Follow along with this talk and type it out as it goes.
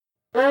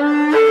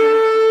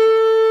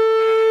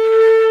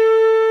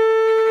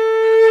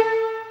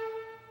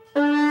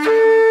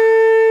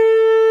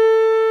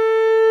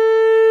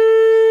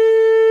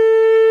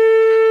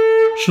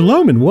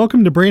Shalom and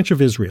welcome to Branch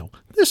of Israel.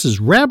 This is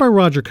Rabbi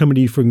Roger coming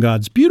to you from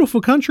God's beautiful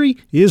country,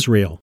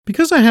 Israel.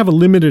 Because I have a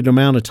limited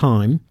amount of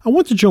time, I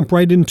want to jump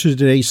right into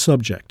today's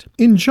subject.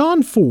 In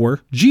John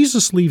 4,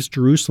 Jesus leaves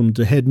Jerusalem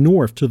to head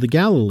north to the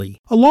Galilee.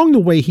 Along the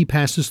way, he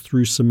passes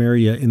through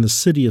Samaria in the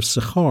city of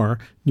Sychar,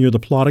 near the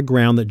plot of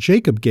ground that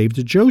Jacob gave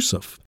to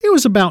Joseph. It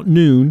was about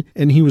noon,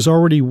 and he was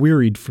already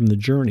wearied from the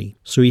journey,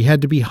 so he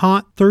had to be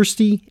hot,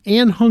 thirsty,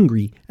 and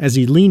hungry as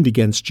he leaned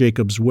against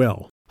Jacob's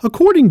well.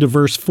 According to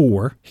verse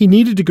 4, he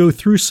needed to go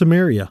through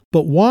Samaria.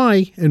 But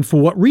why and for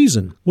what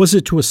reason? Was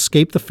it to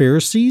escape the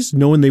Pharisees,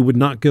 knowing they would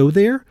not go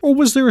there? Or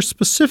was there a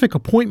specific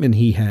appointment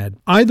he had?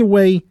 Either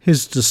way,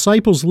 his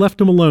disciples left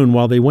him alone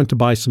while they went to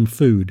buy some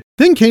food.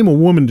 Then came a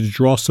woman to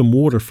draw some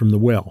water from the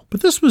well.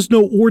 But this was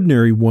no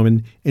ordinary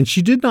woman, and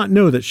she did not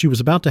know that she was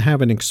about to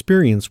have an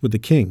experience with the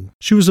king.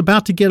 She was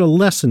about to get a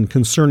lesson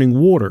concerning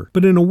water,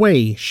 but in a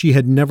way she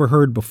had never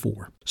heard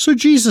before. So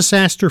Jesus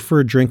asked her for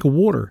a drink of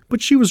water,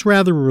 but she was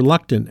rather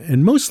reluctant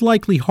and most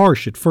likely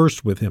harsh at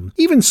first with him,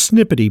 even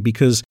snippety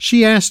because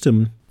she asked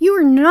him, "You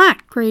are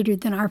not greater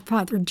than our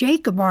father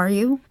Jacob, are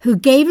you, who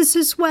gave us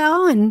his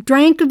well and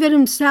drank of it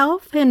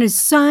himself and his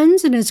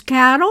sons and his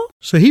cattle?"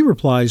 So he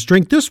replies,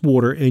 "Drink this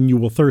water and you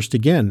will thirst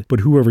again, but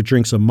whoever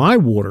drinks of my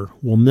water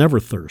will never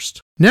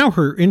thirst." Now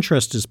her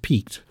interest is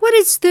piqued. What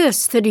is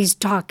this that he's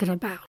talking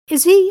about?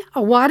 Is he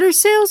a water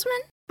salesman?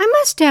 I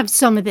must have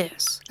some of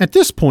this. At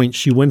this point,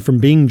 she went from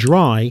being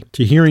dry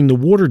to hearing the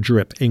water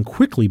drip, and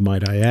quickly,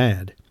 might I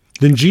add.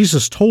 Then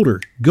Jesus told her,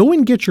 "Go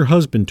and get your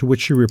husband," to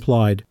which she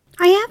replied,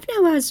 "I have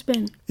no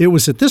husband." It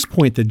was at this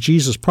point that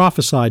Jesus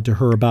prophesied to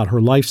her about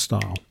her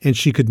lifestyle, and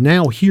she could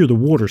now hear the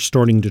water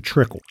starting to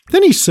trickle.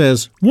 Then he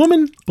says,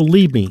 "Woman,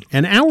 believe me,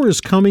 an hour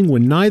is coming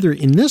when neither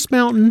in this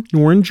mountain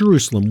nor in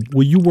Jerusalem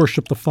will you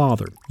worship the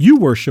Father. You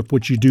worship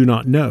what you do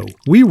not know.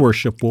 We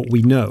worship what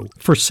we know.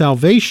 For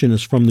salvation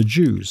is from the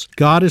Jews.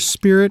 God is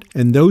spirit,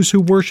 and those who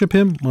worship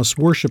him must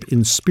worship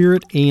in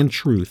spirit and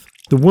truth."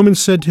 The woman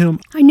said to him,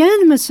 "I know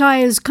the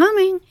Messiah is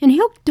coming, and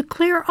he'll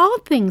declare all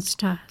things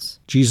to us."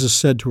 Jesus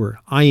said to her,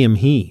 "I am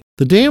he."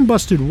 The dam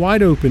busted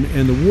wide open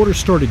and the water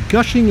started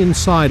gushing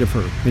inside of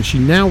her, and she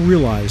now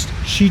realized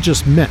she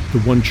just met the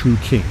one true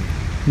king.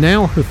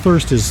 Now her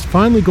thirst has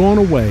finally gone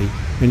away,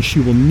 and she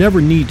will never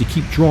need to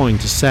keep drawing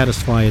to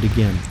satisfy it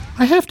again.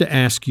 I have to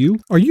ask you,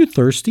 are you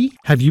thirsty?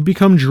 Have you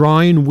become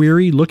dry and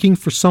weary looking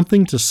for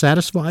something to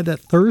satisfy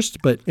that thirst,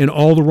 but in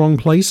all the wrong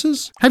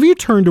places? Have you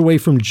turned away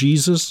from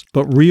Jesus,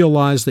 but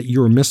realized that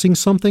you are missing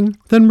something?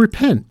 Then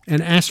repent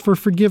and ask for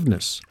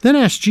forgiveness. Then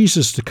ask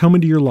Jesus to come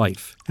into your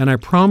life, and I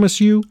promise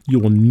you, you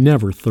will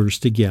never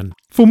thirst again.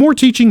 For more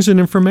teachings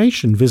and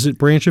information, visit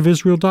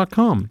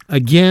branchofisrael.com.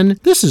 Again,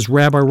 this is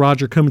Rabbi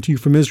Roger coming to you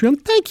from Israel.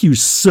 Thank you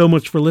so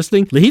much for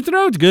listening.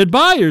 Lehitraot,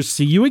 goodbye, or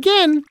see you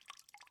again.